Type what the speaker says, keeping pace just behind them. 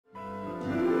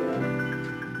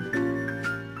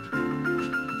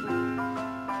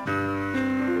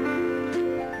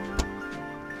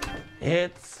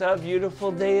It's a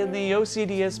beautiful day in the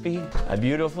OCDSB. A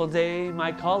beautiful day, my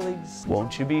colleagues.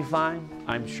 Won't you be fine?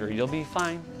 I'm sure you'll be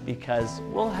fine because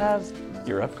we'll have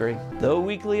your upgrade. The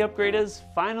weekly upgrade has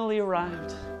finally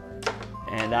arrived.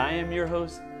 And I am your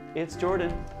host, it's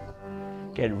Jordan.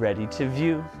 Get ready to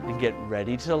view and get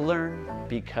ready to learn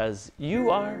because you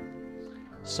are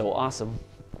so awesome.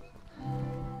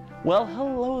 Well,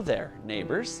 hello there,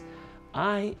 neighbors.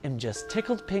 I am just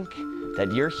tickled pink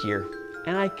that you're here,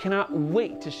 and I cannot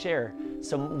wait to share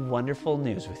some wonderful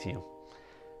news with you.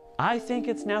 I think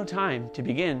it's now time to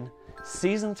begin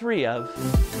Season 3 of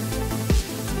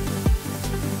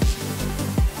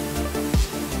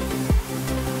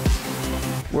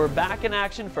We're back in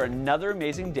action for another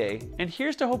amazing day, and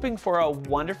here's to hoping for a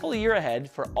wonderful year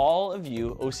ahead for all of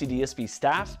you OCDSB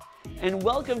staff, and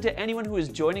welcome to anyone who is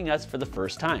joining us for the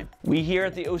first time. We here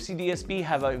at the OCDSB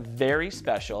have a very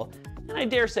special, and I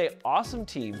dare say awesome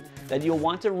team that you'll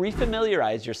want to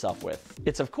refamiliarize yourself with.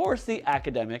 It's of course the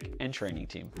academic and training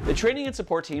team. The training and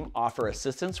support team offer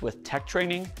assistance with tech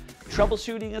training,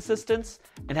 troubleshooting assistance,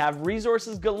 and have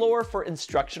resources galore for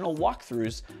instructional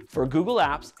walkthroughs for Google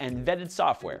Apps and vetted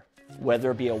software.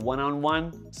 Whether it be a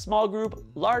one-on-one, small group,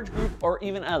 large group, or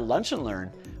even a lunch and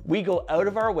learn, we go out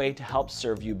of our way to help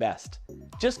serve you best.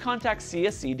 Just contact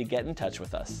CSC to get in touch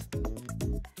with us.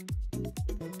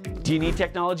 Do you need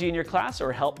technology in your class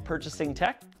or help purchasing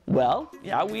tech? Well,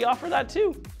 yeah, we offer that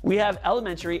too. We have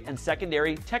elementary and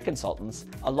secondary tech consultants,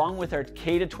 along with our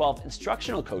K-12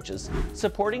 instructional coaches,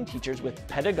 supporting teachers with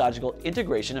pedagogical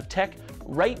integration of tech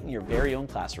right in your very own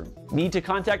classroom. Need to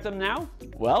contact them now?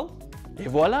 Well, et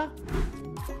voila!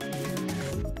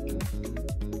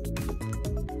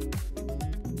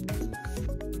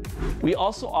 We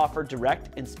also offer direct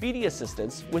and speedy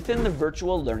assistance within the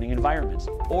virtual learning environment,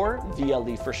 or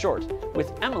VLE for short,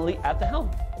 with Emily at the helm.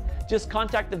 Just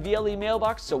contact the VLE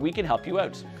mailbox so we can help you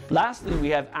out. Lastly, we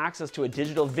have access to a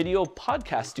digital video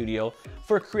podcast studio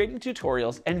for creating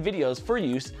tutorials and videos for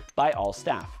use by all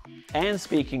staff. And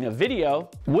speaking of video,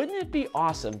 wouldn't it be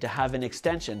awesome to have an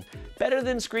extension better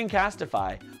than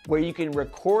Screencastify where you can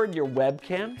record your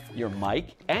webcam, your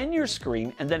mic, and your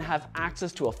screen and then have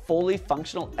access to a fully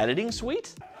functional editing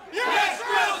suite? Yes,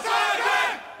 Grill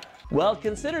Sergeant! Well,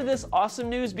 consider this awesome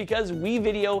news because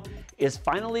WeVideo is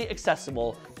finally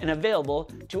accessible and available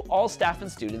to all staff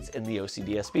and students in the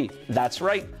OCDSB. That's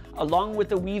right, along with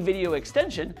the WeVideo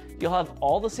extension, you'll have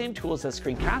all the same tools as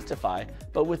Screencastify,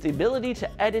 but with the ability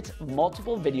to edit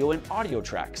multiple video and audio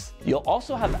tracks. You'll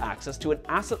also have access to an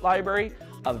asset library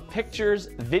of pictures,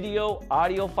 video,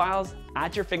 audio files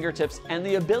at your fingertips, and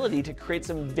the ability to create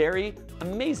some very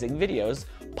amazing videos,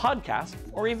 podcasts,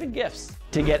 or even GIFs.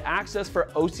 To get access for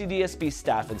OCDSB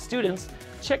staff and students,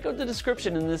 check out the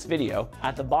description in this video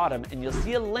at the bottom and you'll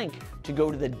see a link to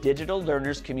go to the Digital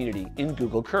Learners community in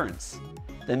Google Currents.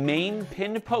 The main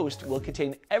pinned post will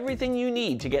contain everything you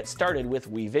need to get started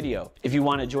with WeVideo. If you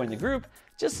want to join the group,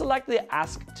 just select the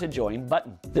Ask to Join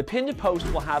button. The pinned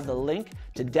post will have the link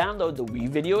to download the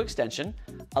WeVideo extension,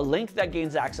 a link that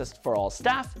gains access for all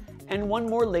staff, and one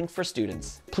more link for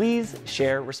students. Please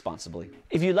share responsibly.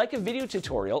 If you'd like a video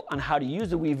tutorial on how to use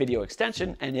the WeVideo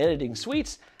extension and editing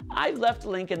suites, I've left a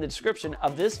link in the description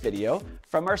of this video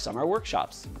from our summer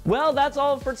workshops. Well, that's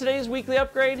all for today's weekly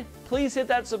upgrade. Please hit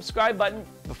that subscribe button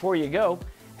before you go.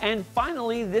 And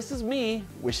finally, this is me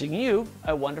wishing you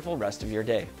a wonderful rest of your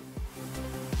day.